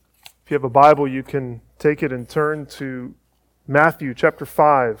If you have a Bible, you can take it and turn to Matthew chapter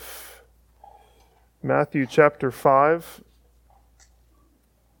 5. Matthew chapter 5,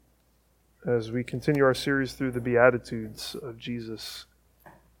 as we continue our series through the Beatitudes of Jesus.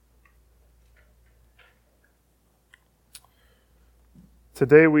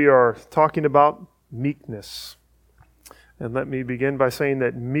 Today we are talking about meekness. And let me begin by saying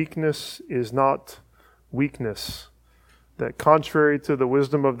that meekness is not weakness. That contrary to the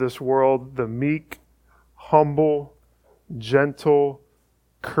wisdom of this world, the meek, humble, gentle,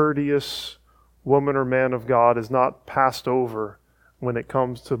 courteous woman or man of God is not passed over when it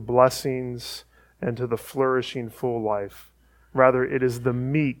comes to blessings and to the flourishing full life. Rather, it is the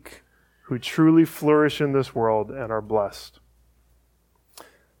meek who truly flourish in this world and are blessed.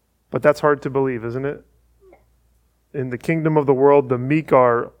 But that's hard to believe, isn't it? In the kingdom of the world, the meek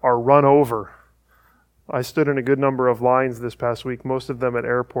are run over. I stood in a good number of lines this past week, most of them at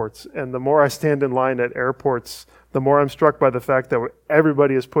airports. And the more I stand in line at airports, the more I'm struck by the fact that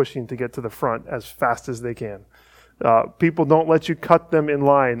everybody is pushing to get to the front as fast as they can. People don't let you cut them in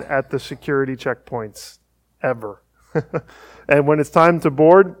line at the security checkpoints, ever. And when it's time to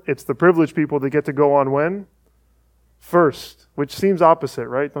board, it's the privileged people that get to go on when? First, which seems opposite,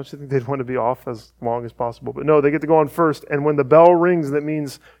 right? Don't you think they'd want to be off as long as possible? But no, they get to go on first. And when the bell rings, that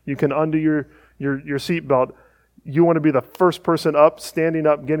means you can undo your seatbelt. You want to be the first person up, standing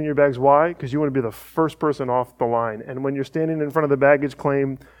up, getting your bags. Why? Because you want to be the first person off the line. And when you're standing in front of the baggage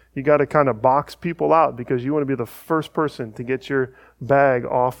claim, you got to kind of box people out because you want to be the first person to get your bag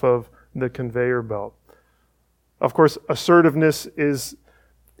off of the conveyor belt. Of course, assertiveness is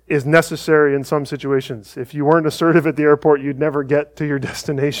necessary in some situations. If you weren't assertive at the airport, you'd never get to your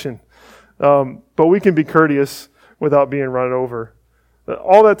destination. But we can be courteous without being run over.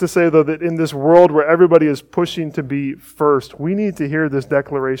 All that to say, though, that in this world where everybody is pushing to be first, we need to hear this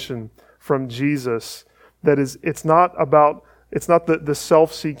declaration from Jesus that it's not the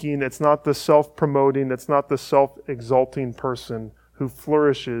self-seeking, it's not the self-promoting, it's not the self-exalting person who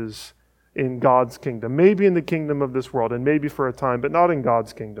flourishes in God's kingdom. Maybe in the kingdom of this world, and maybe for a time, but not in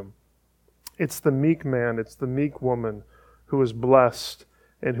God's kingdom. It's the meek man, it's the meek woman who is blessed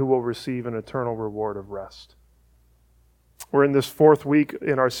and who will receive an eternal reward of rest. We're in this fourth week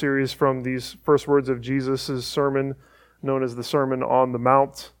in our series from these first words of Jesus' sermon, known as the Sermon on the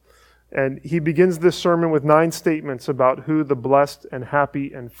Mount. And he begins this sermon with 9 statements about who the blessed and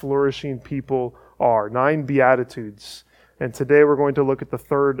happy and flourishing people are. 9 Beatitudes. And today we're going to look at the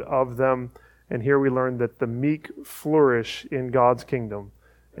third of them. And here we learn that the meek flourish in God's kingdom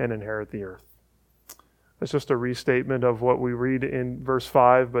and inherit the earth. That's just a restatement of what we read in verse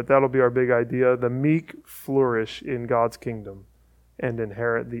 5, but that'll be our big idea. The meek flourish in God's kingdom and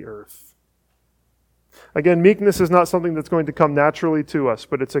inherit the earth. Again, meekness is not something that's going to come naturally to us,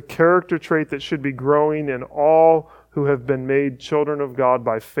 but it's a character trait that should be growing in all who have been made children of God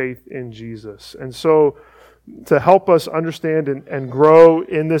by faith in Jesus. And so, to help us understand and grow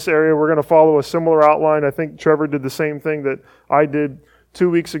in this area, we're going to follow a similar outline. I think Trevor did the same thing that I did 2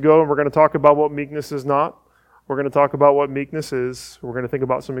 weeks ago, and we're going to talk about what meekness is not. We're going to talk about what meekness is. We're going to think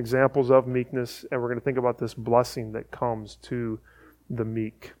about some examples of meekness, and we're going to think about this blessing that comes to the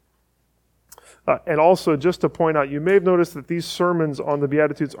meek. And also, just to point out, you may have noticed that these sermons on the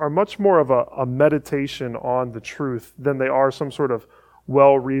Beatitudes are much more of a meditation on the truth than they are some sort of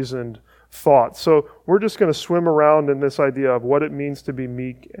well-reasoned thought. So we're just going to swim around in this idea of what it means to be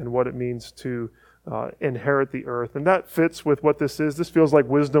meek and what it means to inherit the earth. And that fits with what this is. This feels like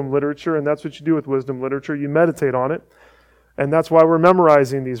wisdom literature, and that's what you do with wisdom literature. You meditate on it. And that's why we're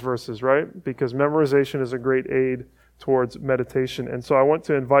memorizing these verses, right? Because memorization is a great aid towards meditation. And so I want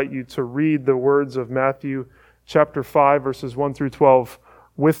to invite you to read the words of Matthew chapter 5, verses 1 through 12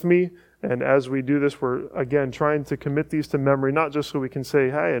 with me. And as we do this, we're, again, trying to commit these to memory, not just so we can say,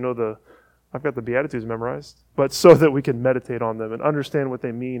 hey, I've got the Beatitudes memorized, but so that we can meditate on them and understand what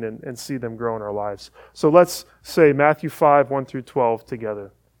they mean and see them grow in our lives. So let's say Matthew 5, 1 through 12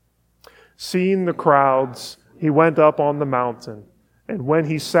 together. Seeing the crowds, he went up on the mountain, and when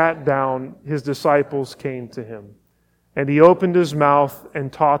he sat down, his disciples came to him. And he opened his mouth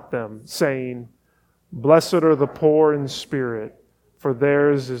and taught them, saying, Blessed are the poor in spirit, for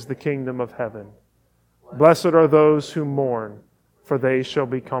theirs is the kingdom of heaven. Blessed are those who mourn, for they shall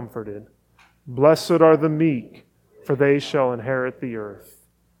be comforted. Blessed are the meek, for they shall inherit the earth.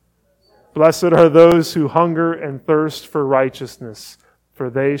 Blessed are those who hunger and thirst for righteousness, for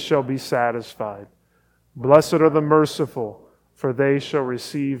they shall be satisfied. Blessed are the merciful, for they shall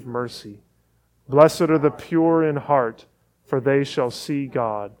receive mercy. Blessed are the pure in heart, for they shall see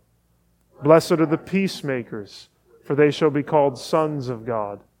God. Blessed are the peacemakers, for they shall be called sons of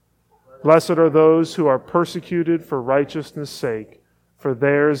God. Blessed are those who are persecuted for righteousness' sake, for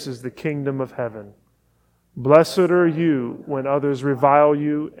theirs is the kingdom of heaven. Blessed are you when others revile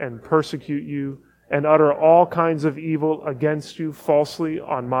you and persecute you and utter all kinds of evil against you falsely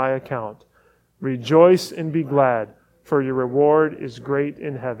on my account. Rejoice and be glad, for your reward is great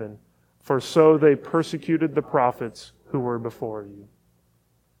in heaven, for so they persecuted the prophets who were before you.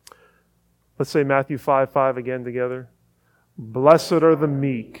 Let's say Matthew 5:5 again together. Blessed are the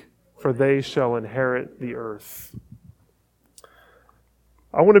meek, for they shall inherit the earth.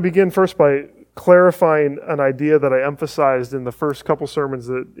 I want to begin first by clarifying an idea that I emphasized in the first couple sermons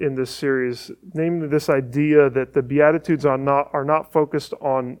in this series, namely this idea that the Beatitudes are not focused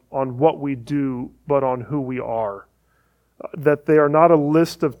on what we do, but on who we are. That they are not a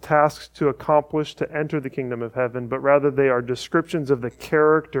list of tasks to accomplish to enter the kingdom of heaven, but rather they are descriptions of the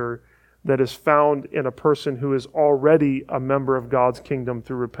character that is found in a person who is already a member of God's kingdom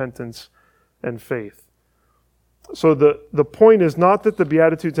through repentance and faith. So the point is not that the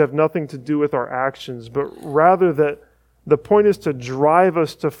Beatitudes have nothing to do with our actions, but rather that the point is to drive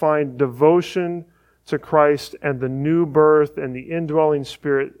us to find devotion to Christ and the new birth and the indwelling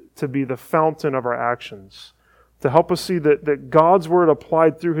Spirit to be the fountain of our actions. To help us see that God's Word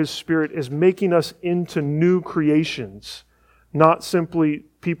applied through His Spirit is making us into new creations, not simply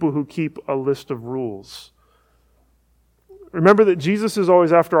people who keep a list of rules. Remember that Jesus is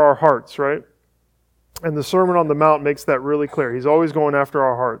always after our hearts, right? And the Sermon on the Mount makes that really clear. He's always going after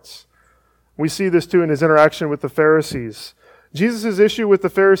our hearts. We see this too in His interaction with the Pharisees. Jesus' issue with the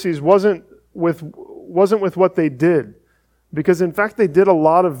Pharisees wasn't with what they did, because in fact they did a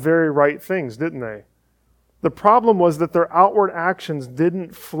lot of very right things, didn't they? The problem was that their outward actions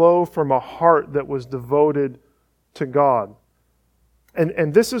didn't flow from a heart that was devoted to God.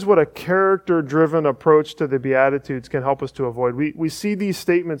 And this is what a character-driven approach to the Beatitudes can help us to avoid. We see these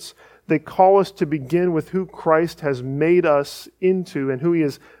statements, they call us to begin with who Christ has made us into and who He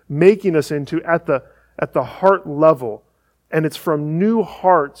is making us into at the heart level. And it's from new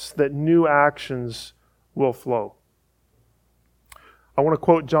hearts that new actions will flow. I want to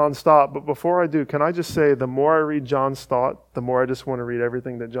quote John Stott, but before I do, can I just say the more I read John Stott, the more I just want to read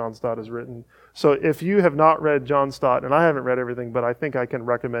everything that John Stott has written. So if you have not read John Stott, and I haven't read everything, but I think I can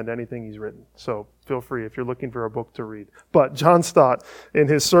recommend anything he's written. So feel free if you're looking for a book to read. But John Stott, in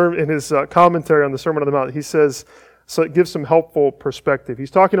his commentary on the Sermon on the Mount, he says, so it gives some helpful perspective.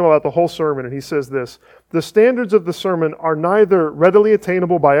 He's talking about the whole sermon, and he says this: the standards of the sermon are neither readily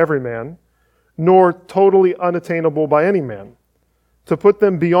attainable by every man, nor totally unattainable by any man. To put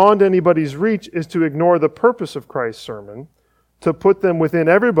them beyond anybody's reach is to ignore the purpose of Christ's sermon. To put them within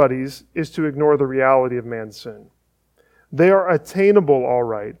everybody's is to ignore the reality of man's sin. They are attainable, all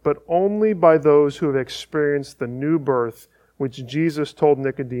right, but only by those who have experienced the new birth which Jesus told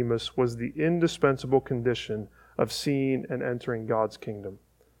Nicodemus was the indispensable condition of seeing and entering God's kingdom.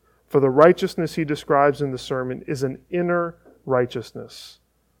 For the righteousness he describes in the sermon is an inner righteousness.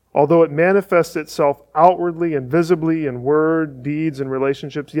 Although it manifests itself outwardly and visibly in word, deeds, and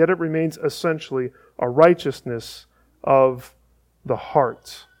relationships, yet it remains essentially a righteousness of the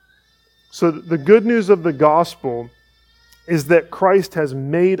heart. So the good news of the gospel is that Christ has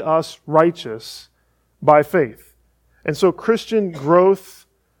made us righteous by faith. And so Christian growth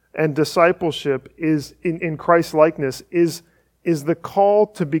and discipleship is in Christ's likeness is the call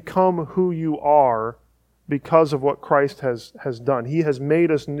to become who you are because of what Christ has done. He has made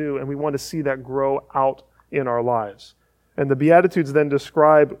us new, and we want to see that grow out in our lives. And the Beatitudes then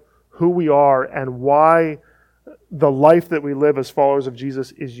describe who we are and why the life that we live as followers of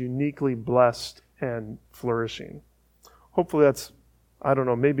Jesus is uniquely blessed and flourishing. Hopefully that's,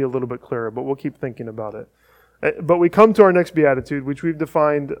 maybe a little bit clearer, but we'll keep thinking about it. But we come to our next Beatitude, which we've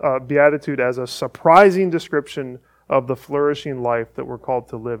defined Beatitude as a surprising description of the flourishing life that we're called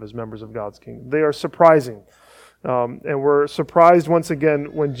to live as members of God's kingdom. They are surprising. And we're surprised once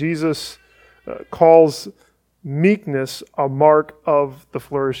again when Jesus calls meekness a mark of the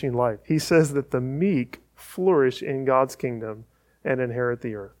flourishing life. He says that the meek flourish in God's kingdom and inherit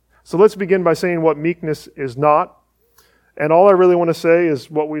the earth. So let's begin by saying what meekness is not. And all I really want to say is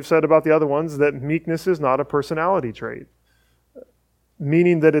what we've said about the other ones, that meekness is not a personality trait.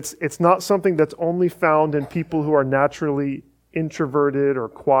 Meaning that it's not something that's only found in people who are naturally introverted or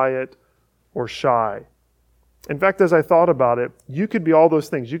quiet or shy. In fact, as I thought about it, you could be all those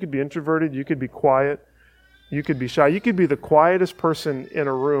things. You could be introverted, you could be quiet, you could be shy. You could be the quietest person in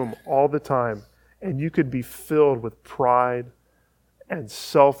a room all the time, and you could be filled with pride and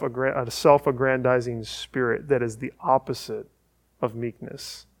a self-aggrandizing spirit that is the opposite of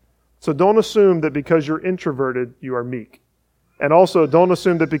meekness. So don't assume that because you're introverted, you are meek. And also, don't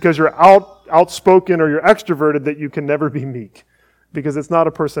assume that because you're outspoken or you're extroverted that you can never be meek, because it's not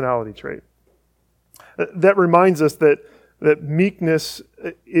a personality trait. That reminds us that meekness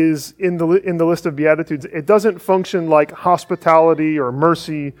is in the list of Beatitudes. It doesn't function like hospitality or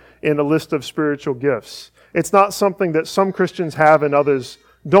mercy in a list of spiritual gifts. It's not something that some Christians have and others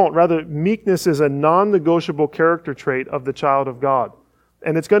don't. Rather, meekness is a non-negotiable character trait of the child of God.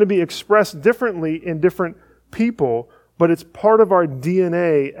 And it's going to be expressed differently in different people, but it's part of our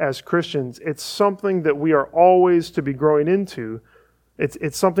DNA as Christians. It's something that we are always to be growing into.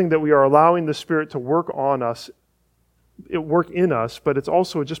 It's something that we are allowing the Spirit to work on us, work in us, but it's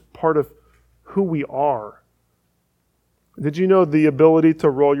also just part of who we are. Did you know the ability to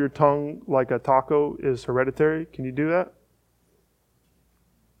roll your tongue like a taco is hereditary? Can you do that?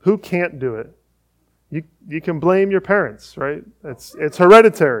 Who can't do it? You can blame your parents, right? It's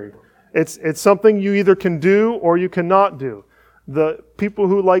hereditary. It's something you either can do or you cannot do. The people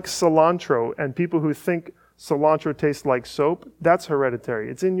who like cilantro and people who think cilantro tastes like soap, that's hereditary.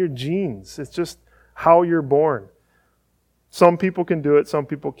 It's in your genes. It's just how you're born. Some people can do it, some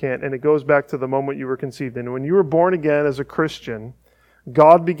people can't, and it goes back to the moment you were conceived. And when you were born again as a Christian,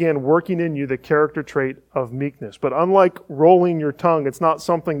 God began working in you the character trait of meekness. But unlike rolling your tongue, it's not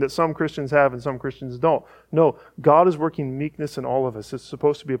something that some Christians have and some Christians don't. No, God is working meekness in all of us. It's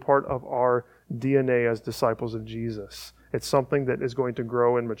supposed to be a part of our DNA as disciples of Jesus. It's something that is going to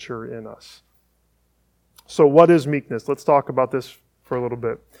grow and mature in us. So what is meekness? Let's talk about this for a little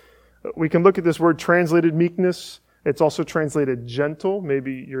bit. We can look at this word translated meekness. It's also translated gentle.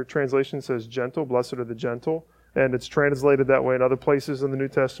 Maybe your translation says gentle. Blessed are the gentle. And it's translated that way in other places in the New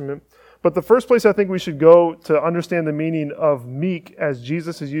Testament. But the first place I think we should go to understand the meaning of meek as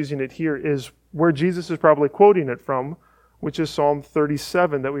Jesus is using it here is where Jesus is probably quoting it from, which is Psalm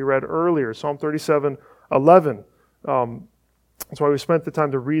 37 that we read earlier. Psalm 37:11. That's why we spent the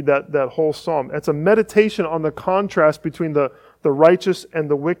time to read that whole psalm. It's a meditation on the contrast between the righteous and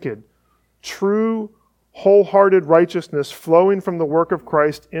the wicked. True, wholehearted righteousness flowing from the work of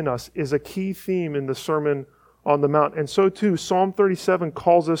Christ in us is a key theme in the Sermon on the Mount. And so too, Psalm 37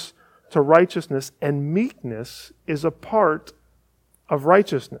 calls us to righteousness, and meekness is a part of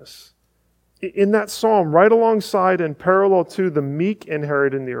righteousness. In that psalm, right alongside and parallel to the meek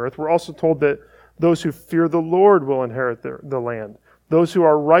inheriting the earth, we're also told that those who fear the Lord will inherit the land. Those who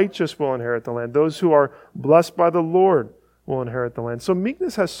are righteous will inherit the land. Those who are blessed by the Lord will inherit the land. So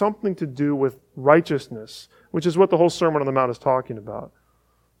meekness has something to do with righteousness, which is what the whole Sermon on the Mount is talking about.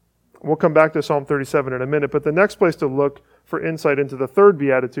 We'll come back to Psalm 37 in a minute, but the next place to look for insight into the third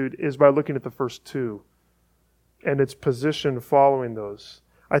beatitude is by looking at the first two and its position following those.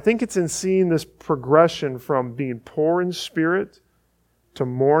 I think it's in seeing this progression from being poor in spirit to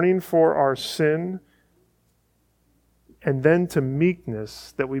mourning for our sin, and then to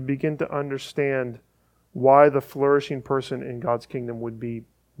meekness that we begin to understand why the flourishing person in God's kingdom would be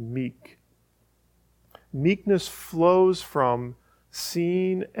meek. Meekness flows from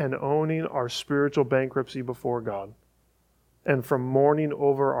seeing and owning our spiritual bankruptcy before God, and from mourning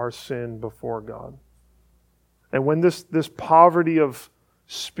over our sin before God. And when this poverty of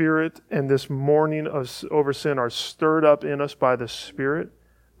spirit and this mourning over sin are stirred up in us by the Spirit,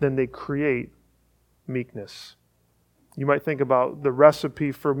 then they create meekness. You might think about the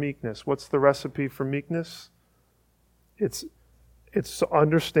recipe for meekness. What's the recipe for meekness? It's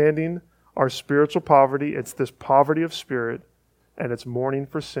understanding our spiritual poverty. It's this poverty of spirit, and it's mourning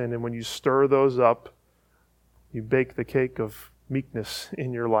for sin. And when you stir those up, you bake the cake of meekness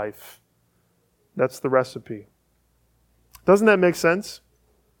in your life. That's the recipe. Doesn't that make sense?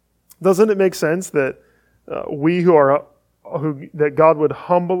 Doesn't it make sense that that God would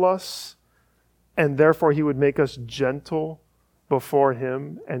humble us, and therefore He would make us gentle before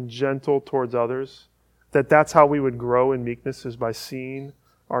Him and gentle towards others? That's how we would grow in meekness, is by seeing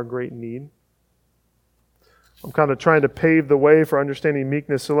our great need. I'm kind of trying to pave the way for understanding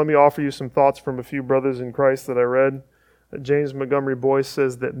meekness, so let me offer you some thoughts from a few brothers in Christ that I read. James Montgomery Boyce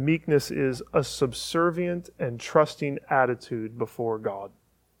says that meekness is a subservient and trusting attitude before God.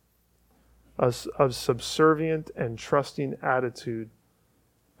 A subservient and trusting attitude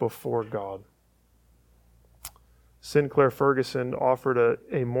before God. Sinclair Ferguson offered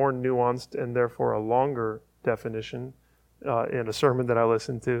a more nuanced and therefore a longer definition in a sermon that I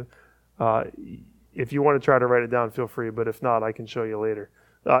listened to. If you want to try to write it down, feel free, but if not, I can show you later.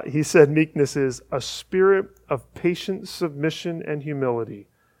 He said meekness is a spirit of patient submission and humility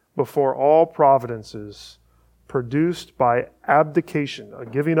before all providences, produced by abdication, a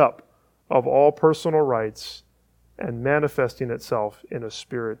giving up of all personal rights, and manifesting itself in a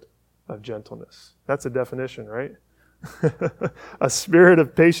spirit of gentleness. That's a definition, right? A spirit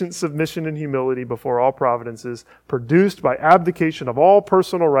of patient submission and humility before all providences, produced by abdication of all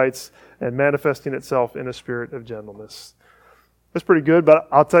personal rights and manifesting itself in a spirit of gentleness. That's pretty good, but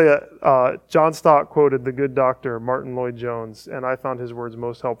I'll tell you, John Stott quoted the good doctor Martin Lloyd-Jones, and I found his words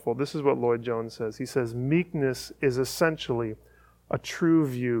most helpful. This is what Lloyd-Jones says. He says, meekness is essentially a true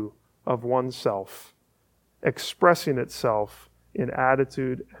view of oneself, expressing itself in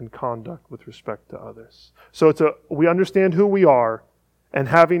attitude and conduct with respect to others. So we understand who we are, and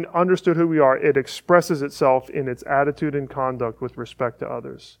having understood who we are, it expresses itself in its attitude and conduct with respect to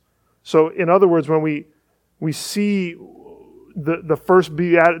others. So in other words, when we see the first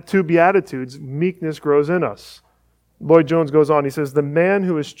two Beatitudes, meekness grows in us. Lloyd-Jones goes on, he says, the man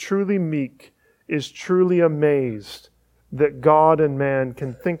who is truly meek is truly amazed that God and man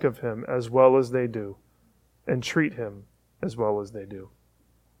can think of him as well as they do and treat him as well as they do.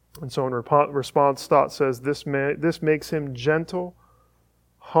 And so in response, Stott says, this makes him gentle,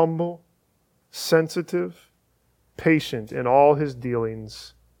 humble, sensitive, patient in all his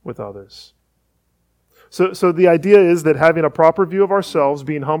dealings with others. So the idea is that having a proper view of ourselves,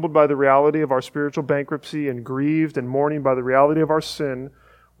 being humbled by the reality of our spiritual bankruptcy and grieved and mourning by the reality of our sin,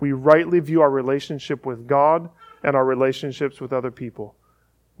 we rightly view our relationship with God and our relationships with other people,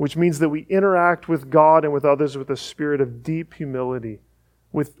 which means that we interact with God and with others with a spirit of deep humility,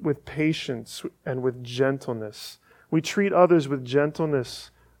 with patience and with gentleness. We treat others with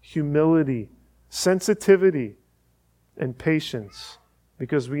gentleness, humility, sensitivity, and patience,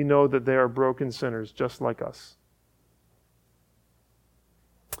 because we know that they are broken sinners just like us.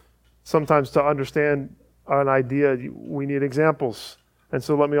 Sometimes to understand an idea, we need examples. And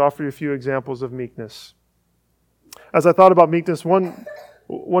so let me offer you a few examples of meekness. As I thought about meekness, one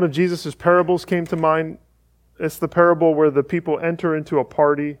of Jesus' parables came to mind. It's the parable where the people enter into a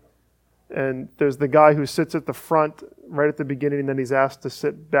party, and there's the guy who sits at the front right at the beginning, and then he's asked to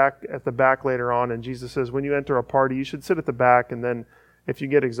sit back at the back later on. And Jesus says, when you enter a party, you should sit at the back, and then if you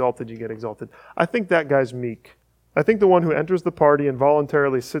get exalted, you get exalted. I think that guy's meek. I think the one who enters the party and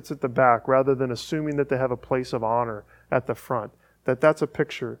voluntarily sits at the back rather than assuming that they have a place of honor at the front, that's a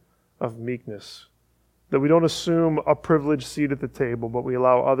picture of meekness. That we don't assume a privileged seat at the table, but we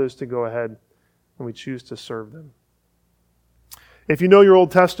allow others to go ahead and we choose to serve them. If you know your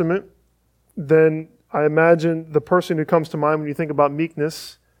Old Testament, then I imagine the person who comes to mind when you think about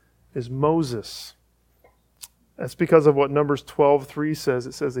meekness is Moses. That's because of what Numbers 12:3 says.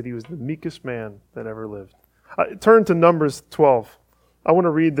 It says that he was the meekest man that ever lived. Turn to Numbers 12. I want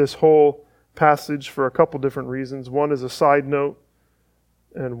to read this whole passage for a couple different reasons. One is a side note,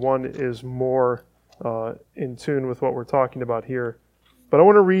 and one is more in tune with what we're talking about here. But I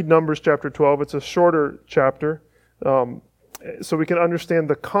want to read Numbers chapter 12. It's a shorter chapter, so we can understand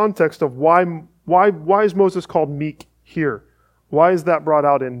the context of why is Moses called meek here? Why is that brought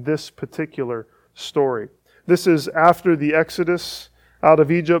out in this particular story? This is after the Exodus out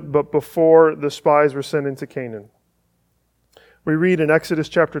of Egypt, but before the spies were sent into Canaan. We read in Exodus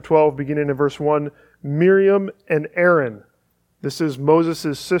chapter 12, beginning in verse 1, Miriam and Aaron. This is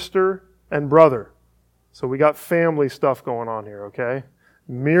Moses' sister and brother. So we got family stuff going on here, okay?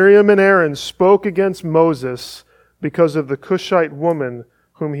 Miriam and Aaron spoke against Moses because of the Cushite woman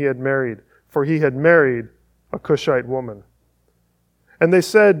whom he had married, for he had married a Cushite woman. And they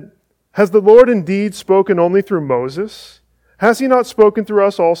said, has the Lord indeed spoken only through Moses? Has he not spoken through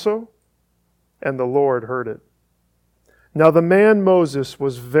us also? And the Lord heard it. Now the man Moses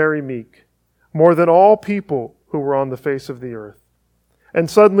was very meek, more than all people who were on the face of the earth. And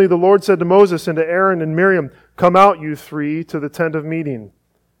suddenly the Lord said to Moses and to Aaron and Miriam, come out, you three, to the tent of meeting.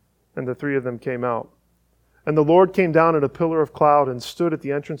 And the three of them came out. And the Lord came down in a pillar of cloud and stood at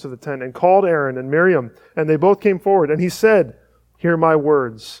the entrance of the tent and called Aaron and Miriam, and they both came forward. And he said, hear my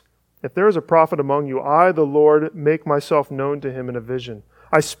words. If there is a prophet among you, I, the Lord, make myself known to him in a vision.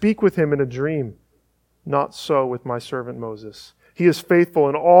 I speak with him in a dream. Not so with my servant Moses. He is faithful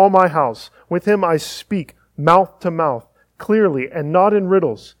in all my house. With him I speak mouth to mouth, clearly and not in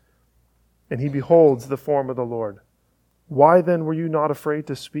riddles. And he beholds the form of the Lord. Why then were you not afraid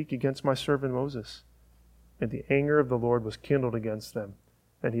to speak against my servant Moses? And the anger of the Lord was kindled against them,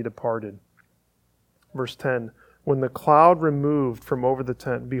 and he departed. Verse 10, when the cloud removed from over the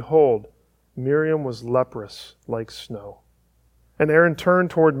tent, behold, Miriam was leprous like snow. And Aaron turned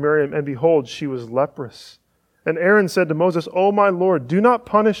toward Miriam, and behold, she was leprous. And Aaron said to Moses, O my Lord, do not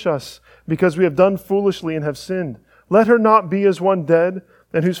punish us, because we have done foolishly and have sinned. Let her not be as one dead,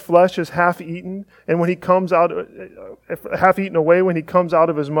 and whose flesh is half eaten, and when he comes out, half eaten away when he comes out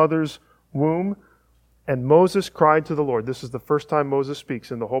of his mother's womb. And Moses cried to the Lord. This is the first time Moses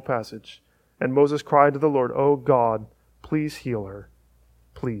speaks in the whole passage. And Moses cried to the Lord, "O God, please heal her,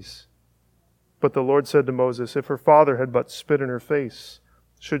 please." But the Lord said to Moses, "If her father had but spit in her face,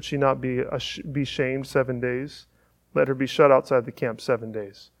 should she not be shamed 7 days? Let her be shut outside the camp 7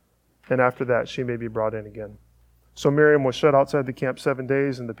 days. And after that she may be brought in again." So Miriam was shut outside the camp 7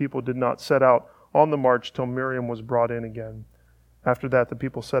 days, and the people did not set out on the march till Miriam was brought in again. After that the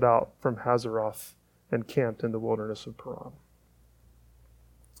people set out from Hazeroth and camped in the wilderness of Paran.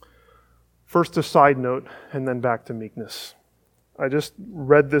 First a side note, and then back to meekness. I just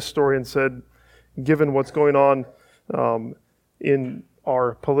read this story and said, given what's going on in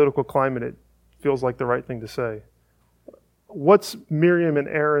our political climate, it feels like the right thing to say. What's Miriam and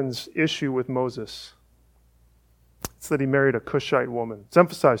Aaron's issue with Moses? It's that he married a Cushite woman. It's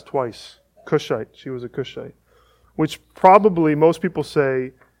emphasized twice. Cushite. She was a Cushite. Which probably most people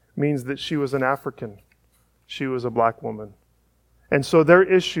say means that she was an African. She was a black woman. And so their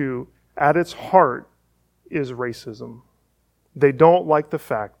issue at its heart is racism. They don't like the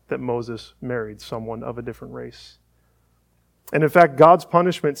fact that Moses married someone of a different race. And in fact, God's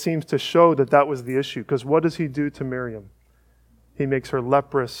punishment seems to show that that was the issue. Because what does he do to Miriam? He makes her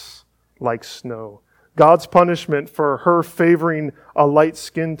leprous like snow. God's punishment for her favoring a light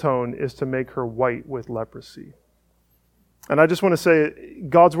skin tone is to make her white with leprosy. And I just want to say,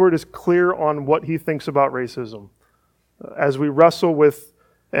 God's word is clear on what he thinks about racism. As we wrestle with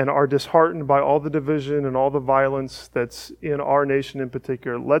and are disheartened by all the division and all the violence that's in our nation in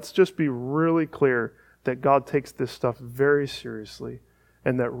particular, let's just be really clear that God takes this stuff very seriously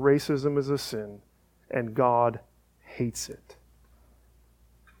and that racism is a sin and God hates it.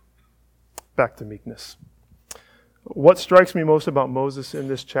 Back to meekness. What strikes me most about Moses in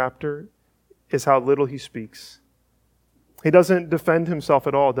this chapter is how little he speaks. He doesn't defend himself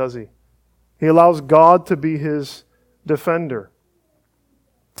at all, does he? He allows God to be his defender.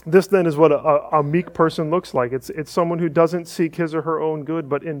 This then is what a meek person looks like. It's someone who doesn't seek his or her own good,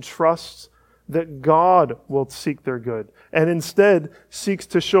 but entrusts that God will seek their good, and instead seeks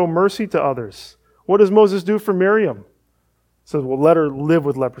to show mercy to others. What does Moses do for Miriam? He says, well, let her live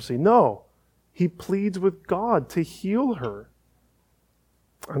with leprosy. No, he pleads with God to heal her.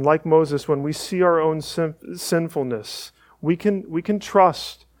 And like Moses, when we see our own sinfulness, we can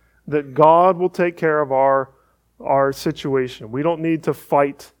trust that God will take care of our situation. We don't need to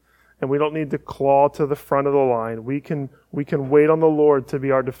fight, and we don't need to claw to the front of the line. We can wait on the Lord to be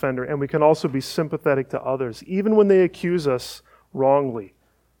our defender, and we can also be sympathetic to others, even when they accuse us wrongly,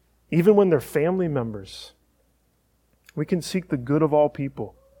 even when they're family members. We can seek the good of all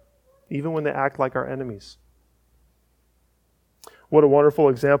people, even when they act like our enemies. What a wonderful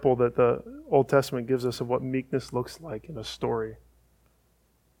example that the Old Testament gives us of what meekness looks like in a story.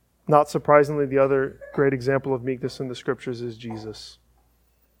 Not surprisingly, the other great example of meekness in the Scriptures is Jesus.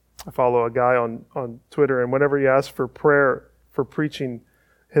 I follow a guy on Twitter, and whenever he asks for prayer for preaching,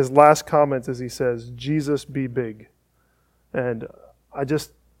 his last comment is he says, "Jesus be big." And I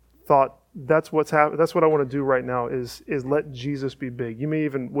just thought, that's what I want to do right now is let Jesus be big. You may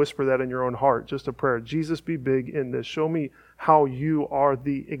even whisper that in your own heart, just a prayer. Jesus, be big in this. Show me how you are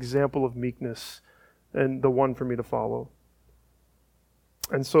the example of meekness and the one for me to follow.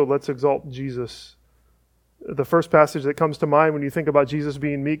 And so let's exalt Jesus. The first passage that comes to mind when you think about Jesus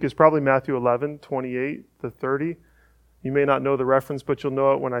being meek is probably Matthew 11:28-30. You may not know the reference, but you'll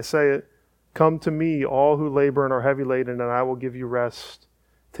know it when I say it. "Come to me, all who labor and are heavy laden, and I will give you rest.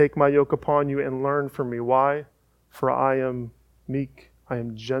 Take my yoke upon you and learn from me." Why? "For I am meek, I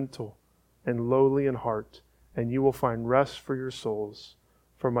am gentle and lowly in heart, and you will find rest for your souls.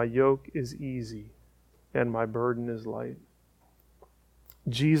 For my yoke is easy and my burden is light."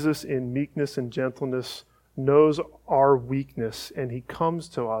 Jesus in meekness and gentleness knows our weakness, and he comes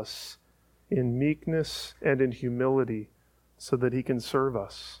to us in meekness and in humility so that he can serve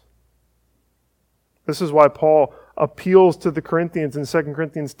us. This is why Paul appeals to the Corinthians in 2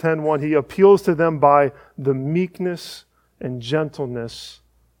 Corinthians 10:1. He appeals to them by the meekness and gentleness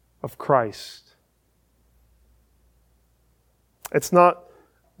of Christ. It's not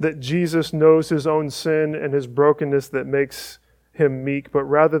that Jesus knows his own sin and his brokenness that makes him meek, but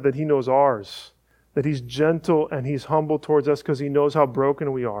rather that he knows ours. That he's gentle and he's humble towards us because he knows how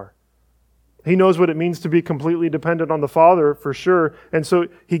broken we are. He knows what it means to be completely dependent on the Father, for sure. And so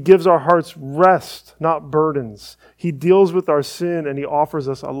he gives our hearts rest, not burdens. He deals with our sin and he offers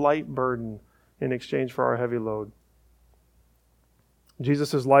us a light burden in exchange for our heavy load.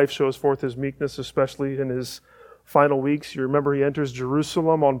 Jesus' life shows forth his meekness, especially in his final weeks. You remember he enters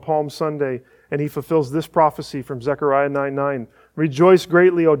Jerusalem on Palm Sunday and he fulfills this prophecy from Zechariah 9:9. "Rejoice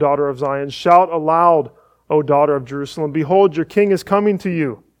greatly, O daughter of Zion. Shout aloud, O daughter of Jerusalem. Behold, your king is coming to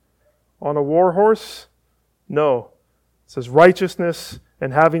you. On a war horse? No. It says righteousness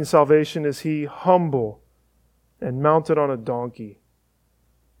and having salvation is he, humble and mounted on a donkey,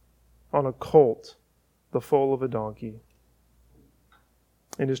 on a colt, the foal of a donkey.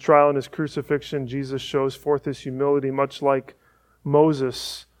 In his trial and his crucifixion, Jesus shows forth his humility, much like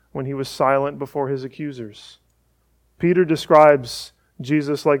Moses when he was silent before his accusers. Peter describes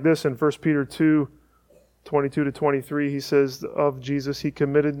Jesus like this in 1 Peter 2, 22 to 23. He says of Jesus, he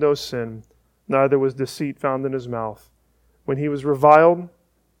committed no sin, neither was deceit found in his mouth. When he was reviled,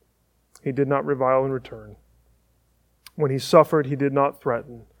 he did not revile in return. When he suffered, he did not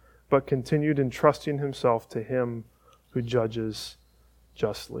threaten, but continued entrusting himself to him who judges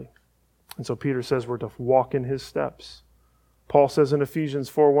justly. And so Peter says we're to walk in his steps. Paul says in Ephesians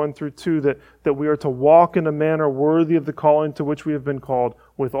 4, 1 through 2 that we are to walk in a manner worthy of the calling to which we have been called,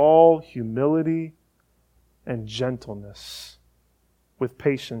 with all humility and gentleness, with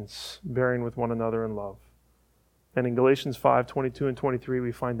patience, bearing with one another in love. And in Galatians 5, 22 and 23,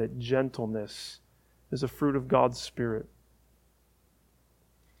 we find that gentleness is a fruit of God's Spirit.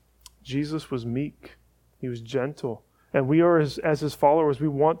 Jesus was meek. He was gentle. And we are, as his followers, we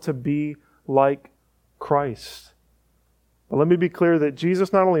want to be like Christ. But let me be clear that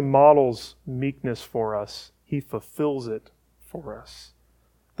Jesus not only models meekness for us, he fulfills it for us.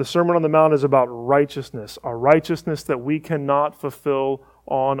 The Sermon on the Mount is about righteousness, a righteousness that we cannot fulfill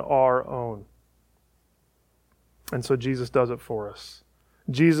on our own. And so Jesus does it for us.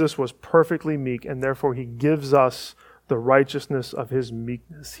 Jesus was perfectly meek, and therefore he gives us the righteousness of his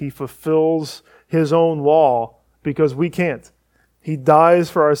meekness. He fulfills his own law because we can't. He dies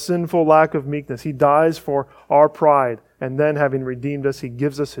for our sinful lack of meekness. He dies for our pride. And then, having redeemed us, he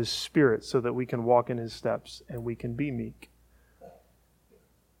gives us his Spirit so that we can walk in his steps and we can be meek.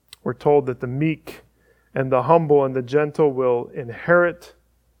 We're told that the meek and the humble and the gentle will inherit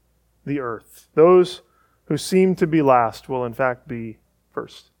the earth. Those who seem to be last will in fact be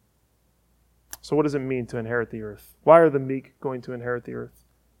first. So what does it mean to inherit the earth? Why are the meek going to inherit the earth?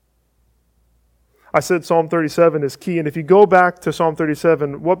 I said Psalm 37 is key, and if you go back to Psalm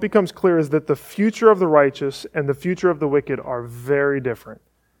 37, what becomes clear is that the future of the righteous and the future of the wicked are very different.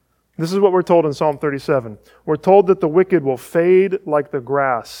 This is what we're told in Psalm 37. We're told that the wicked will fade like the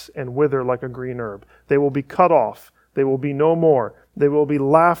grass and wither like a green herb. They will be cut off. They will be no more. They will be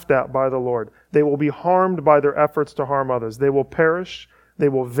laughed at by the Lord. They will be harmed by their efforts to harm others. They will perish. They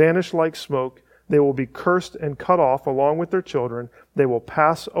will vanish like smoke. They will be cursed and cut off along with their children. They will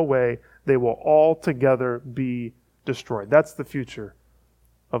pass away. They will altogether be destroyed. That's the future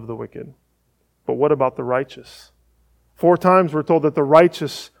of the wicked. But what about the righteous? 4 times we're told that the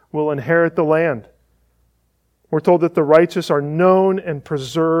righteous will inherit the land. We're told that the righteous are known and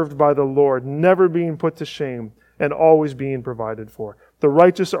preserved by the Lord, never being put to shame and always being provided for. The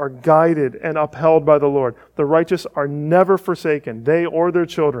righteous are guided and upheld by the Lord. The righteous are never forsaken, they or their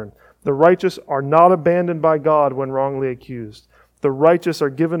children. The righteous are not abandoned by God when wrongly accused. The righteous are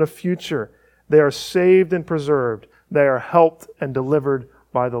given a future. They are saved and preserved. They are helped and delivered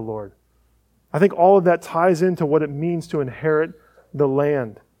by the Lord. I think all of that ties into what it means to inherit the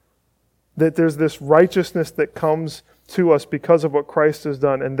land. That there's this righteousness that comes to us because of what Christ has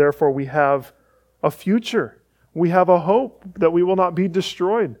done, and therefore we have a future. We have a hope that we will not be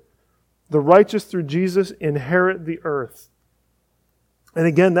destroyed. The righteous through Jesus inherit the earth. And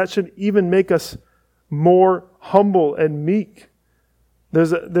again, that should even make us more humble and meek.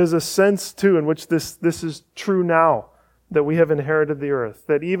 There's a sense, too, in which this is true now, that we have inherited the earth.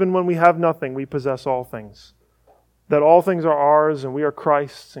 That even when we have nothing, we possess all things. That all things are ours, and we are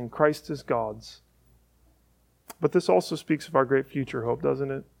Christ's, and Christ is God's. But this also speaks of our great future hope,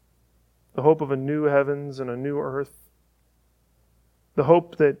 doesn't it? The hope of a new heavens and a new earth. The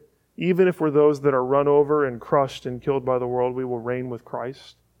hope that even if we're those that are run over and crushed and killed by the world, we will reign with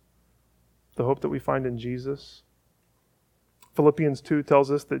Christ. The hope that we find in Jesus. Philippians 2 tells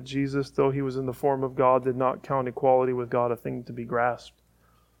us that Jesus, though he was in the form of God, did not count equality with God a thing to be grasped.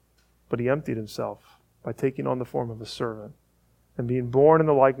 But he emptied himself by taking on the form of a servant and being born in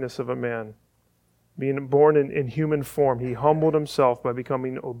the likeness of a man. Being born in human form, he humbled himself by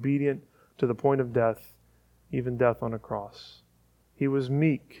becoming obedient to the point of death, even death on a cross. He was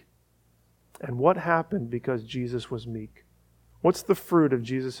meek. And what happened because Jesus was meek? What's the fruit of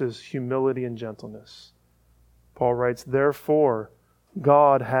Jesus' humility and gentleness? Paul writes, therefore,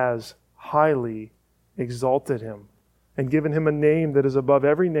 God has highly exalted him and given him a name that is above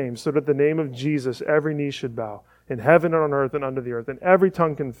every name, so that at the name of Jesus every knee should bow, in heaven and on earth and under the earth, and every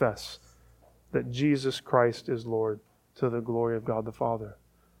tongue confess that Jesus Christ is Lord, to the glory of God the Father.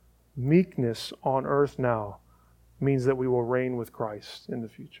 Meekness on earth now means that we will reign with Christ in the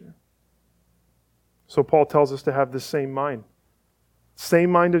future. So Paul tells us to have this same mind.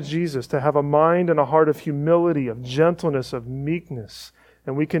 Same mind of Jesus, to have a mind and a heart of humility, of gentleness, of meekness.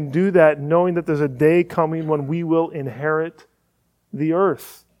 And we can do that knowing that there's a day coming when we will inherit the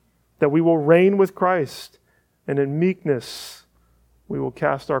earth, that we will reign with Christ, and in meekness we will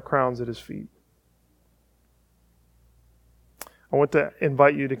cast our crowns at His feet. I want to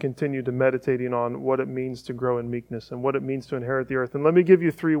invite you to continue to meditating on what it means to grow in meekness and what it means to inherit the earth. And let me give you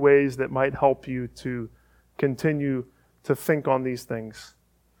 3 ways that might help you to continue to think on these things.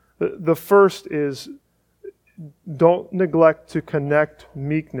 The first is, don't neglect to connect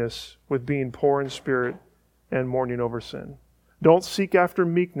meekness with being poor in spirit and mourning over sin. Don't seek after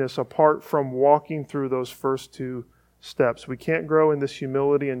meekness apart from walking through those first 2 steps. We can't grow in this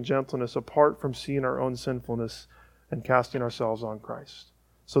humility and gentleness apart from seeing our own sinfulness and casting ourselves on Christ.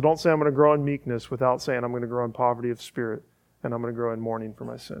 So don't say I'm going to grow in meekness without saying I'm going to grow in poverty of spirit and I'm going to grow in mourning for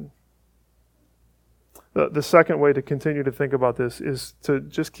my sin. The second way to continue to think about this is to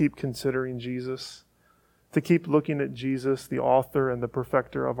just keep considering Jesus, to keep looking at Jesus, the author and the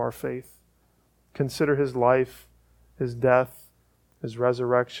perfecter of our faith. Consider His life, His death, His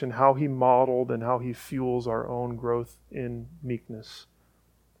resurrection, how He modeled and how He fuels our own growth in meekness.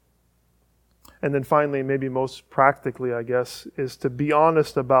 And then finally, maybe most practically, I guess, is to be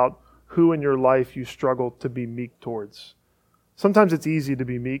honest about who in your life you struggle to be meek towards. Sometimes it's easy to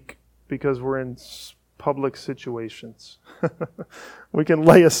be meek because we're in public situations. We can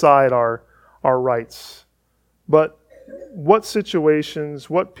lay aside our rights. But what situations,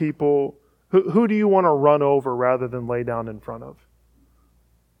 what people, who do you want to run over rather than lay down in front of?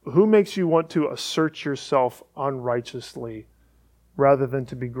 Who makes you want to assert yourself unrighteously rather than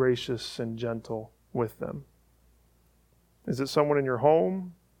to be gracious and gentle with them? Is it someone in your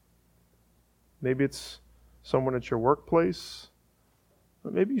home? Maybe it's someone at your workplace.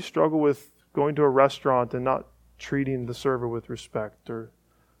 But maybe you struggle with going to a restaurant and not treating the server with respect, or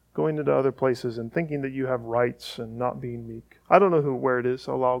going into other places and thinking that you have rights and not being meek. I don't know where it is.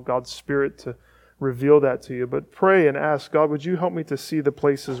 Allow God's Spirit to reveal that to you. But pray and ask, God, would you help me to see the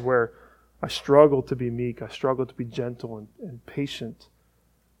places where I struggle to be meek, I struggle to be gentle and patient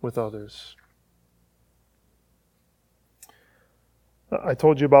with others. I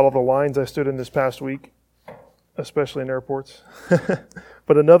told you about all the lines I stood in this past week, especially in airports.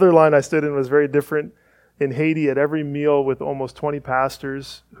 But another line I stood in was very different. In Haiti, at every meal with almost 20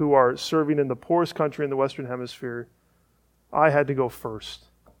 pastors who are serving in the poorest country in the Western Hemisphere, I had to go first.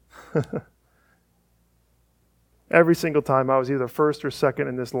 Every single time I was either first or second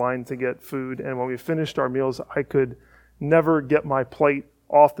in this line to get food. And when we finished our meals, I could never get my plate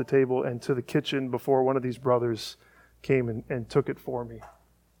off the table and to the kitchen before one of these brothers came and took it for me.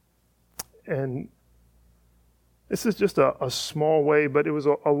 And this is just a small way, but it was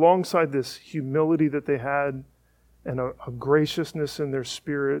alongside this humility that they had and a graciousness in their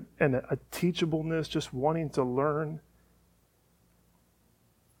spirit and a teachableness, just wanting to learn.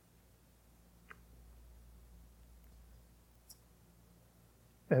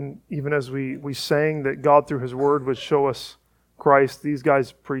 And even as we sang that God through His Word would show us Christ, these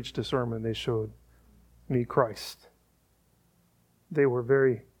guys preached a sermon. They showed me Christ. They were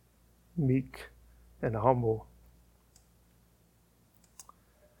very meek and humble.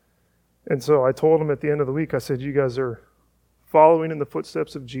 And so I told them at the end of the week, I said, you guys are following in the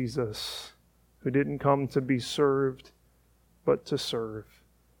footsteps of Jesus, who didn't come to be served, but to serve,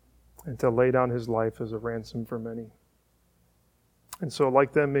 and to lay down His life as a ransom for many. And so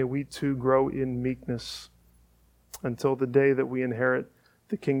like them, may we too grow in meekness until the day that we inherit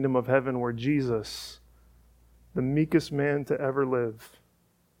the kingdom of heaven, where Jesus, the meekest man to ever live,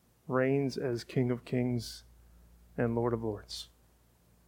 reigns as King of Kings and Lord of Lords.